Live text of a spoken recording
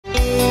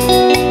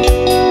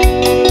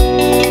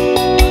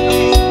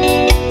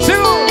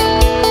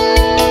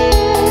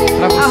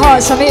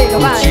Deixa, amiga,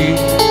 vai. Curtir,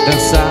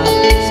 dançar,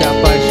 se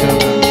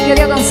apaixonar.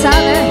 Queria dançar,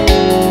 né?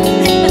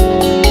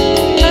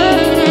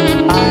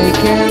 I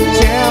can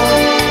tell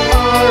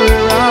all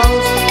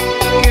around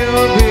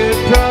you'll be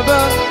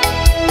trouble,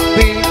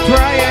 be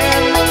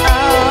crying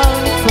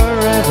out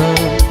forever.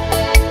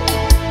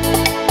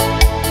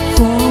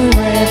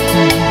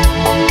 Forever.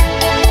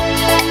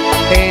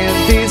 And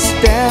these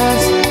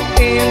stars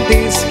in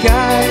the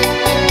sky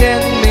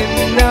that mean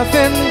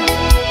nothing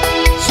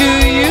to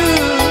you.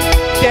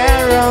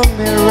 There on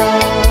me wrong.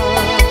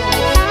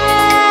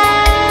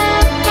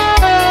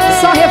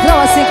 Só refrão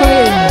assim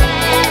comigo.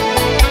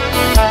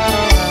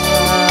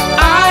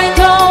 I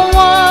don't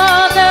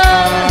wanna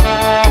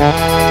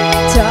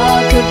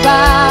Talk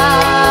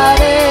about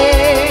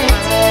it.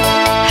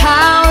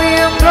 How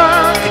you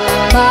broke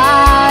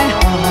my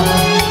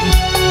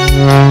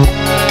heart.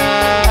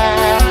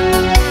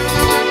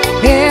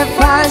 If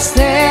I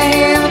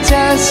stay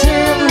just a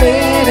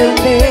little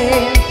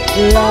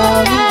bit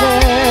longer.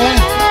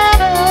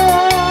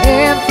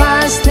 If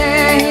I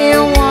stay,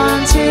 you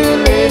want to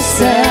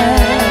listen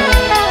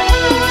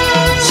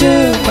to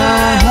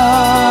my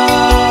heart.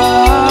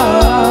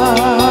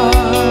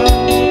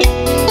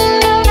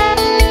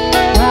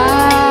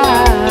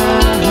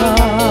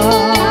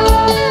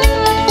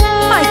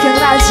 Ai, que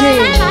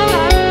Andrade.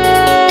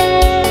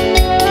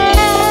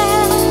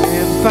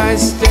 If I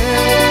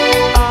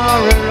stand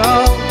all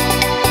alone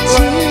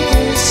in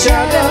the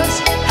shadows,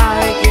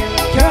 I can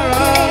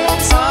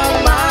caress on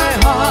my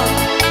heart.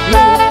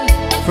 Look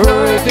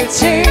for the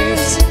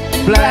tears,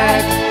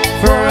 black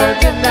for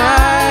the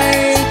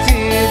night.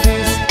 It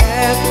is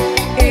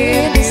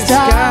in the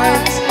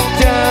skies,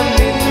 don't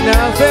mean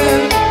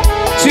nothing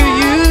to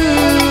you.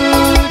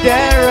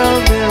 There on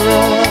the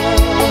road.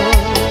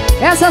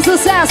 Esse é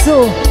sucesso.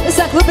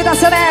 Esse é Clube da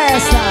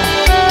Seresta.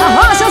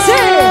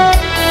 Arrocha-se.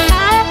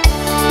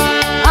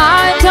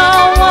 I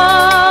don't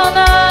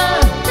wanna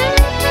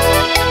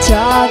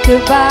Talk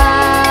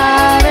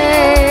about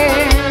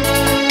it.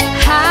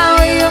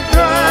 How you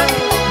broke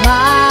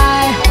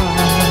my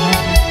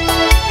heart.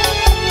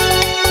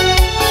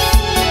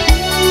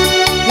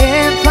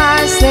 If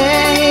I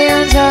stay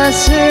here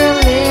just a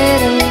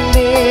little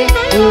bit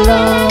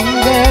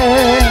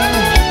longer.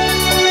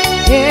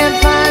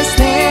 If I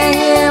stay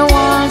here,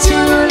 won't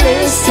you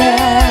listen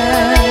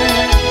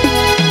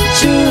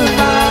to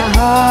my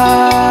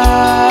heart?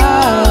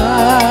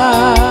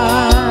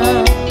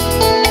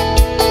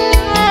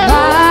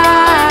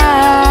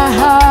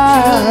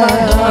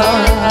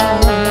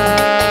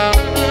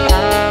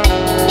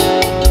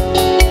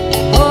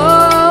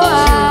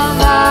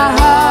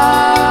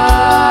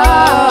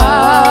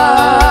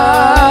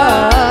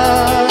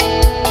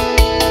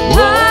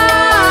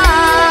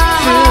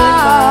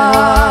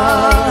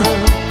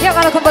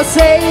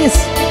 Vocês,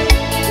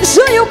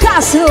 Júnior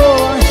Castro.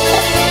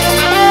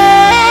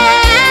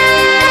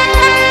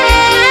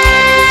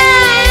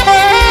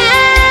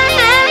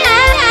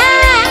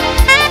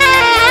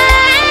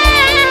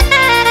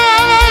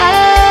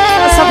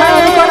 Essa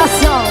vai no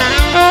coração.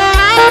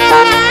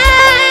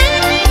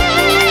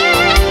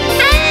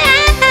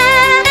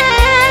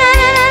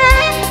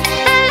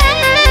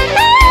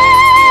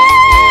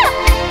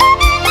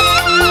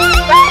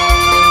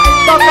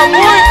 Toca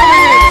muito,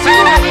 menino.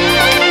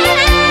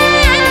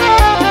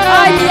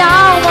 Ai, minha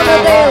alma, meu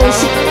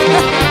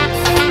Deus.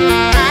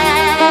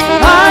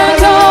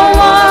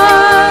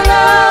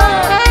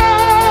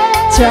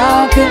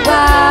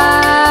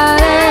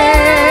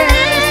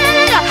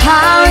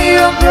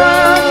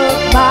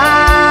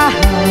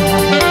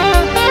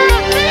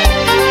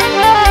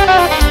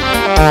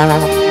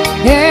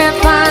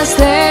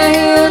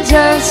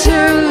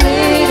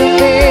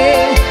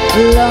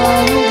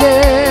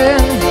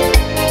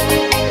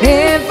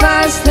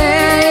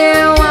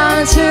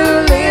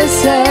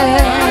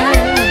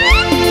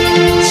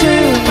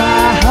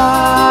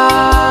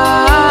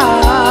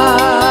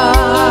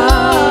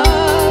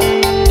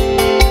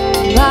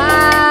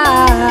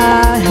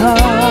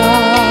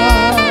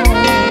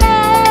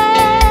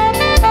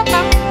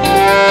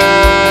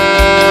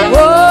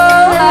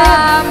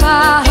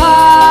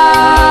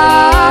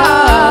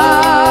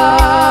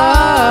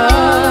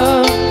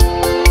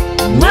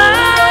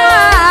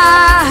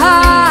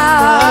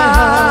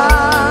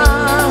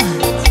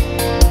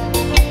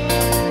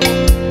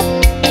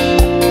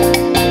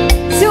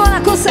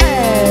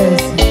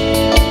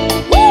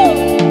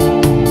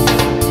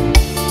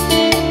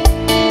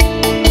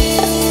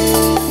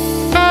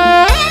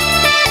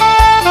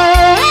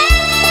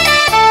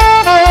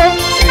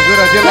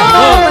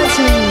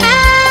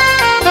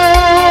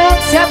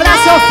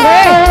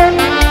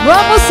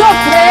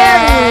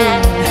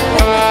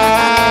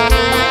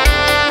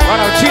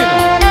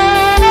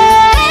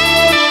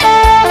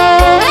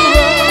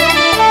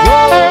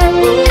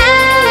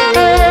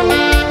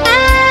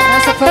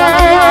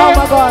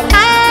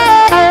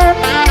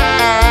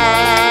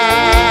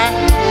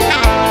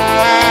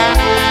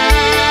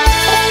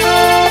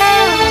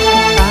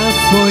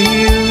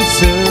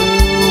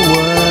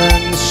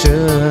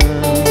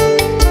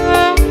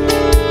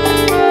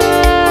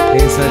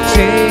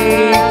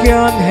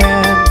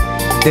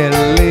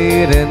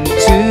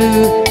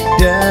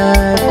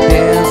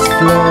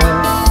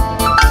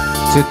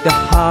 to the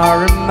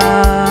heart of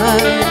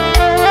mine.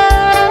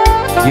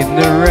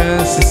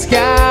 Ignorance is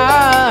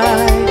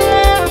sky.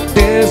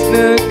 There's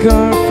no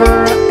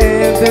comfort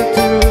in the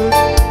truth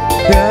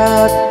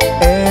that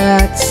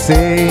I'd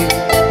say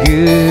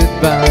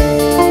goodbye.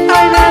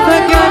 I'm never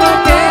gonna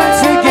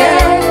dance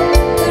again.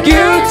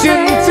 Guilt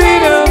and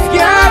freedom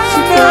got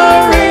no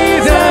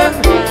reason.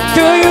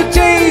 Do you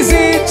chase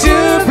it to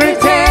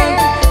pretend?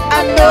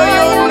 I know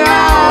you're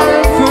not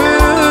a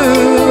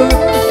fool.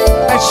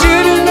 I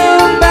should've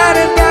known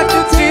better not to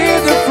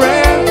tease a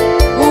friend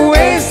who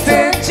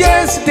wasted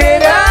just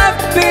that I've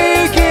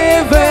been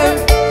given.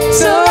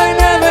 So I'm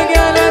never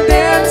gonna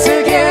dance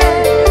again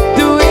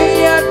the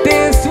way I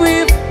danced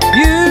with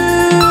you.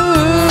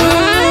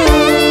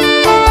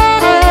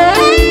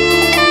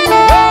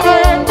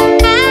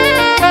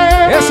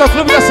 Esse é o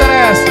Clube da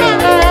Seresta.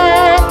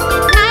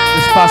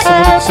 Espaço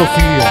Único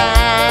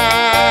Sofia.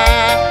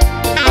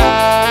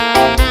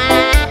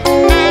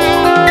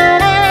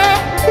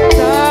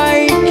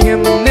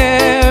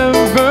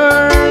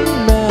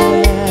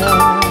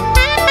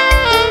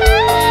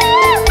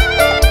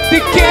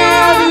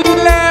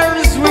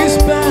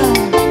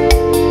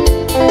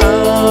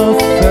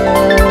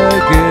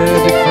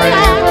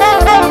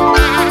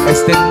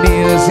 As the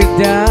music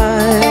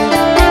dies,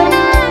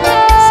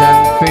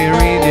 some fear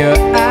in your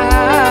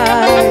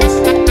eyes.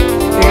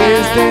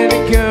 Is there the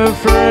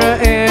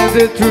comfort and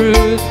the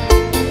truth?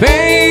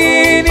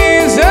 Pain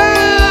is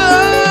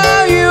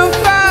all you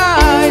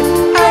find.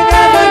 I'm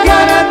never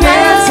gonna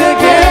dance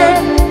again.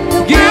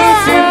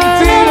 Guilt and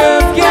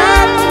freedom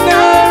got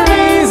no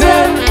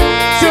reason.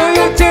 So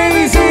you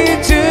chase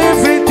it to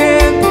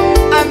pretend.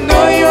 I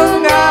know you're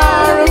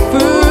not a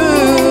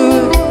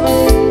fool.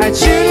 I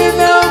should've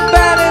known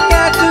better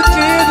not to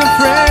treat a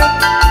friend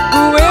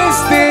who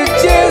wasted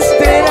just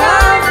that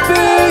I've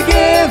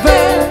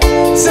forgiven.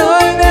 So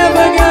I'm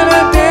never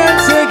gonna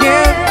dance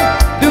again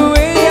the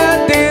way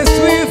I danced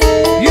with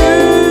you.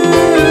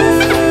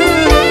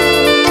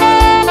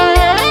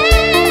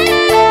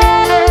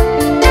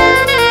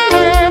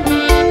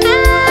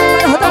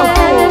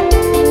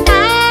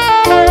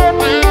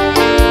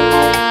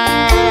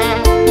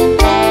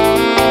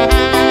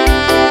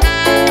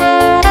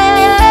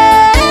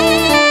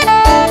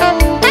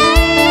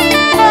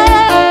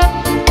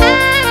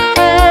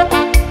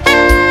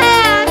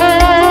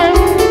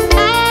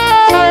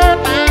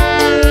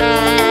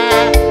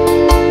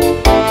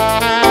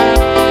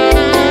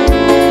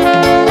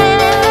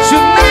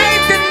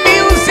 Tonight the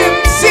music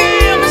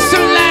seems so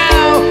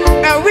loud.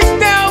 I wish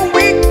that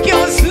we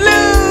could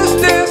lose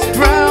this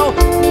crowd.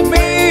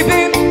 Maybe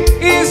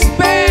it's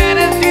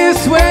better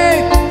this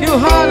way. You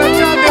hold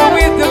each other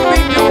with the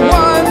thing you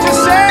want to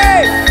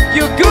say.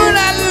 You're good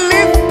at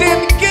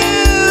lifting,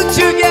 good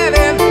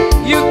together.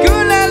 You're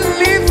good at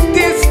lifting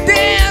this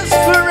dance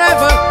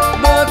forever.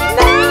 But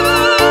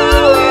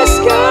now it's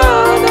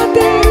gonna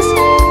dance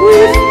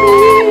with me.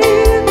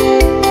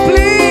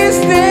 Please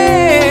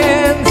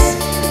dance.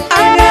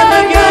 I'm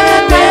never gonna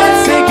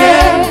dance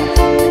again.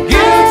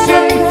 Guilt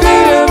and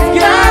freedom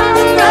got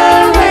no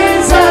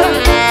reason.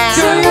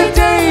 So you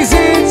chase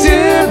it to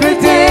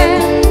pretend.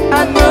 I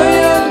know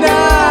you're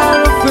not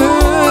a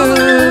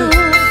fool.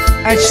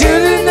 I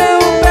should've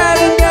known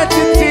better not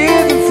to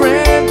tease a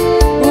friend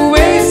who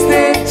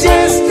wasted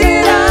just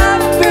that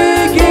I've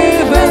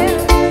forgiven.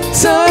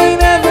 So I'm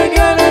never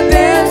gonna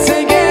dance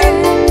again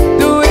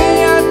the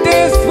way I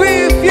danced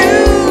with you.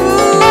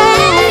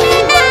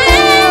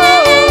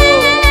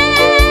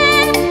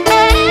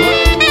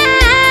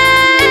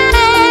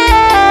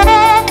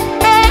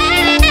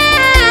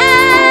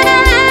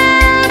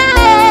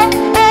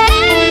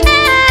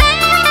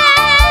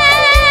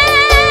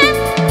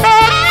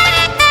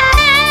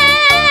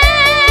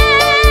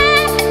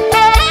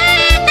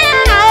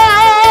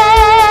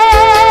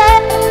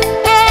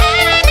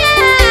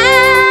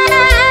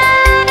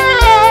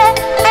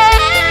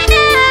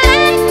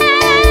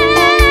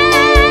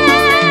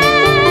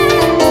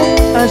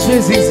 Às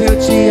vezes eu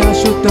te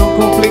acho tão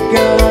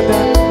complicada.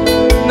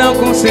 Não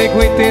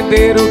consigo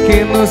entender o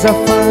que nos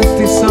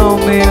afasta e só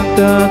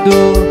aumentando.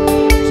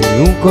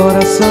 De um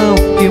coração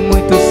que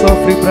muito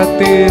sofre pra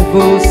ter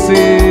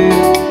você.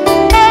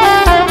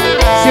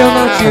 Se eu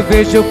não te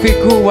vejo eu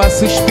fico a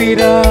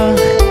suspirar,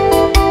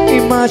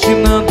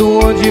 imaginando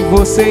onde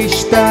você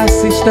está,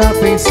 se está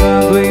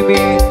pensando em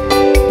mim.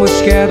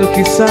 Pois quero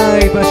que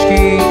saibas que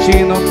em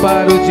ti não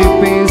paro de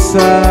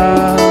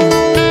pensar.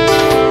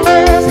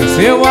 Sem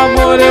seu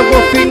amor eu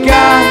vou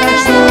ficar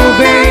nas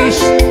nuvens.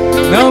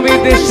 Não me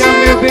deixa,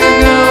 meu bem,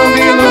 não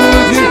me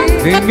ilude.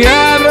 Vem me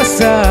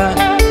abraçar,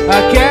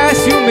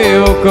 aquece o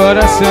meu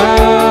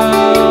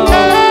coração.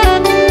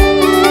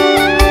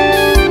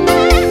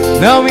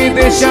 Não me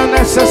deixa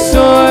nessa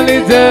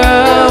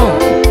solidão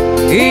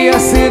e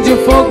acende o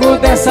fogo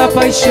dessa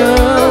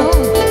paixão.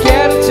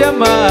 Quero te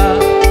amar,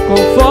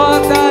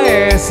 conforta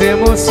essa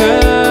emoção.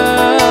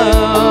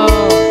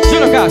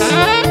 Júlio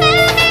Castro.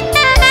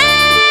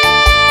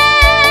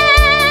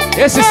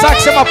 Esse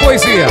sax é uma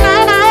poesia.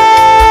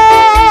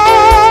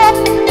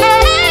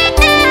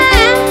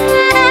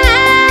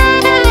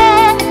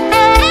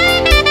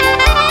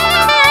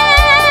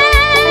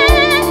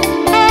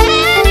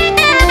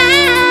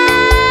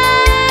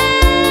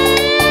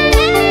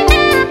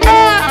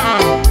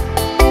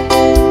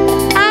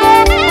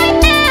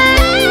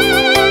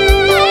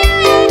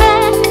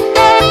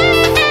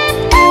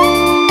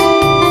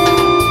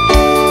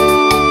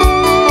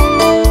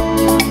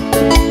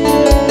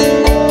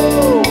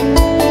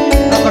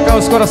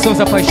 corações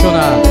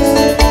apaixonados.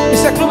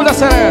 Isso é Clube da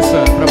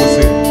Seresta pra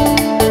você.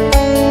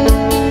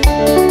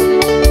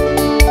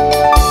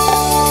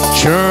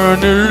 Turn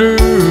it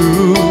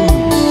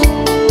loose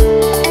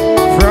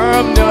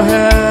from your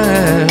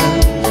hand.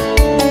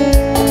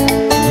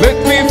 Let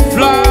me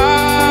fly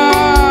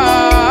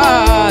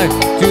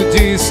to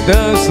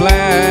distant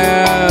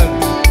land,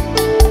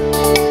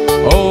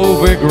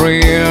 over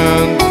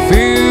green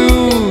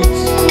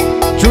fields,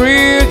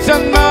 trees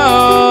and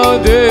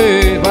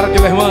mountains. Para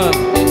aqui, irmã.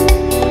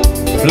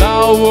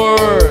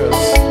 Flowers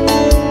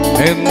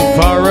and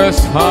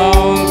forest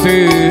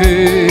haunted.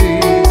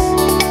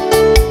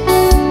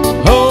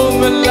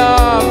 Home and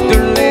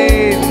laughter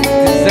lane,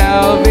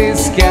 dissolve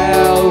is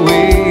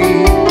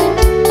Galway.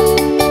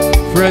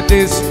 Fred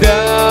is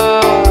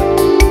dark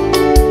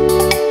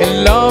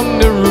along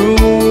the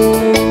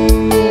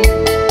room.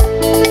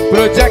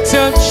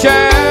 Projection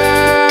shadow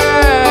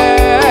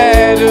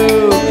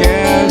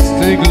cast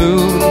the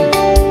gloom.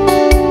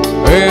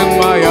 And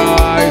my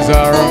eyes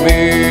are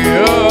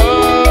mirrors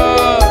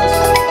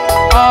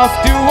of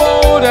the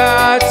world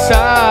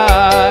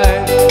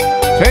outside,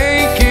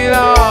 thinking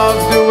of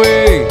the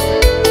way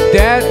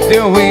that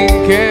the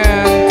wind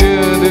can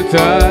do the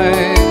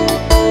tide.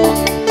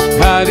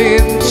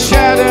 Hiding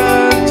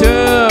shadows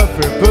of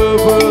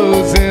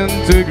purples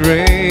into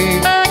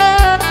green.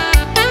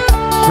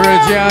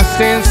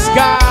 Projecting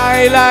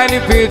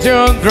skyline,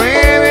 pigeon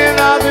dreaming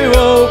of the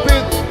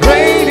open,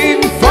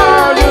 waiting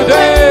for the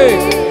day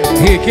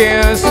he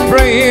can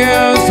spray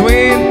his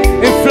wing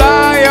and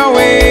fly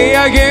away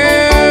again.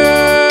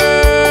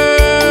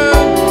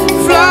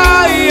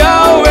 Fly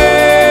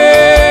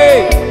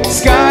away,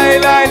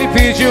 skyline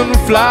pigeon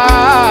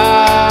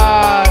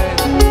fly.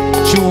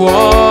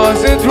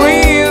 Towards a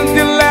dream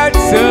that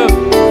lights up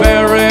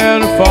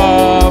very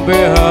far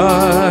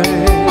behind.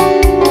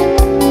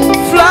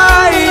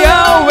 Fly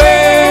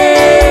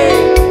away,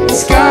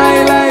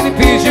 skyline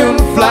pigeon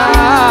fly.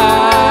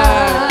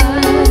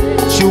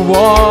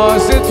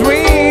 Towards a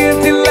dream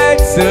that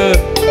lights up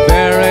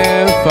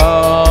very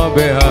far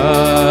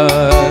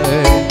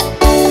behind.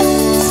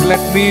 So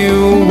let me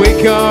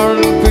wake up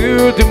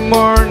through the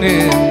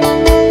morning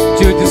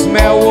to the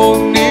smell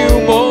of new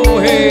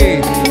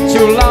mohe, to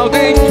loud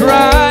and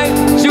cry,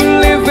 to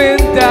live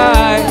and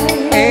die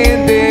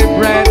in the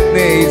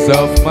brightness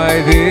of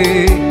my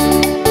day.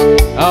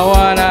 I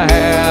wanna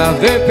have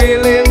the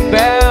pealing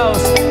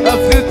bells of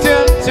the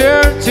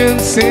church and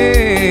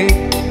sing.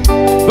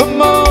 But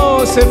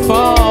most of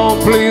all,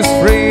 please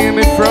free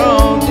me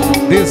from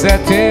this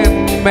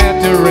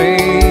matter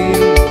rain.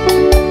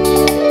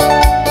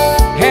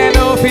 And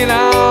open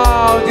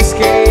out this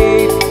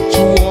gate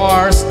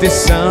towards the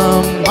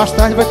sun. Mais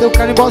tarde vai ter o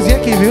canibózinho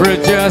aqui, viu?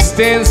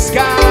 Projecting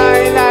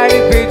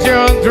skylight,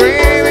 pigeon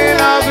dreaming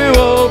of the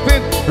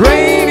open,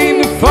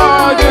 waiting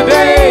for the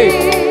day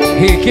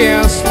he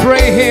can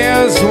spray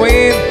his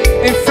wing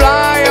and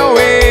fly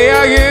away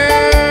again.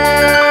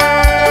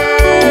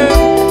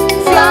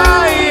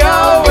 Fly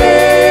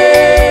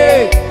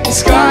away,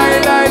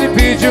 skylight,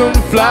 pigeon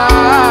fly.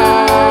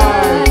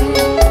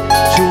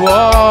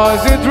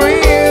 Towards a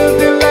dream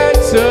that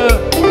lights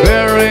up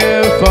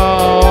very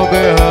far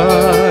behind.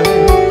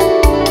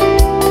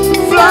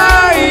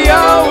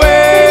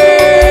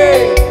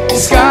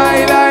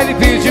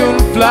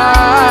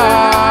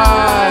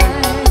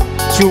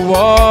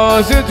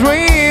 Towards a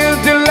dream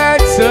that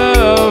lights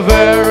so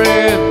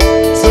very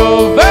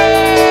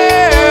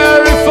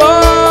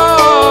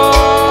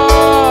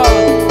far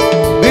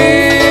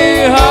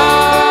behind.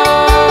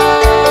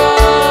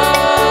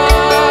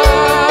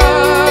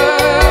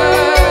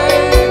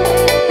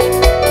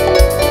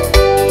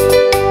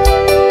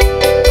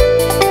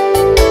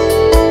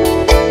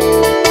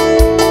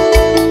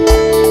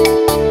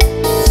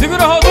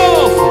 Segura,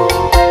 Rodolfo!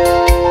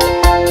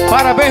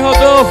 Parabéns,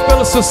 Rodolfo,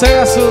 pelo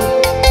sucesso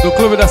do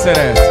Clube da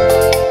Seresta.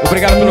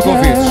 Obrigado pelo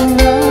convite. The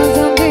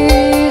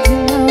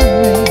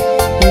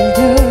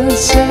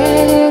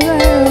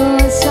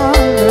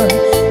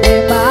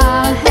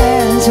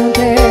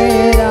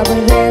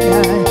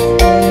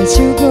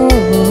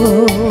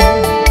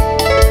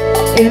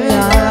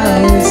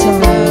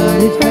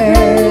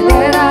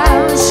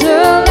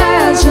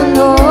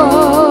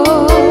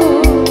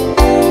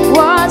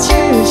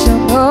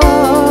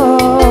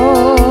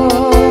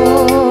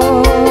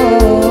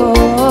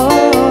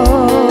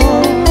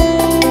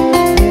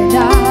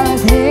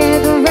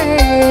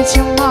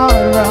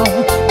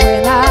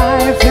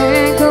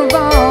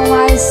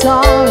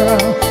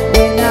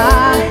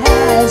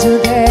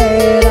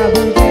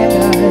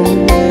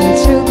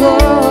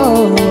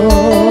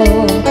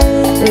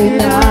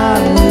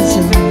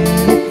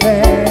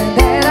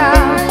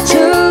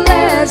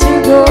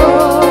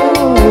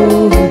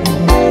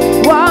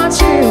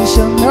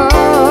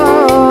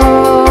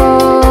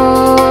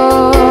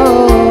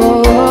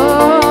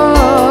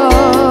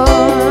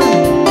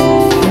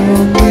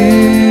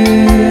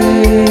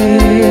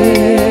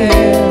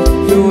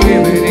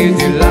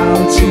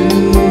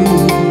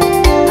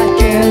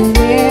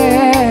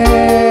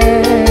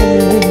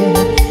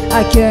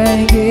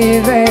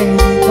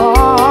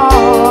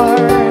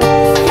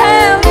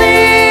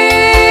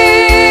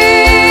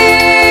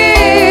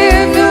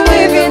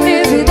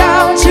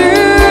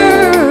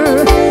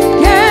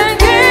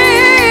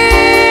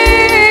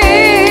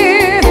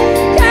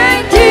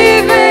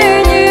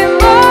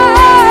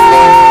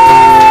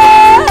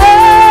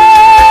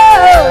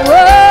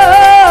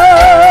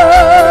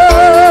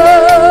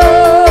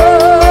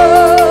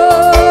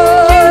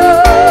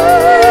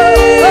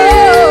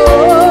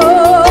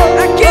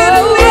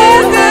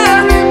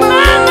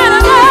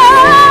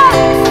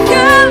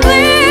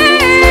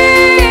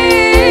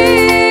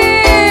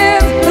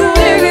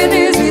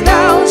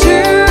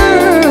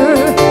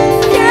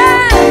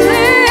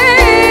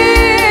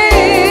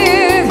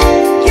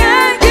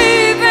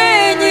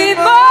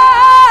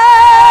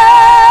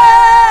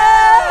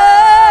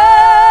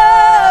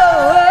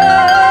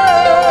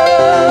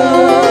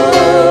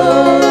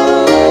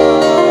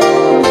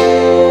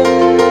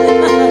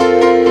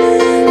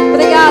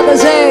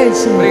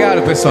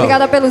pessoal.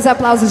 Obrigada pelos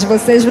aplausos de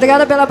vocês.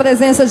 Obrigada pela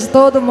presença de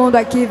todo mundo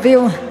aqui,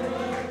 viu?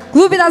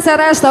 Clube da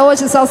Seresta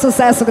hoje só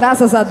sucesso,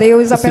 graças a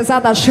Deus. Apesar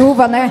da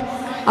chuva, né?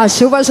 A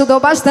chuva ajudou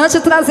bastante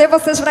a trazer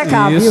vocês pra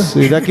cá, Isso,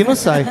 viu? e daqui não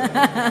sai.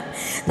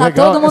 Tá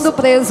Legal, todo mundo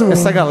preso.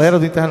 Essa galera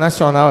do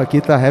Internacional aqui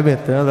tá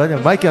arrebentando. Olha,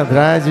 Mike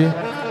Andrade,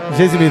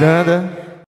 Geyse Miranda.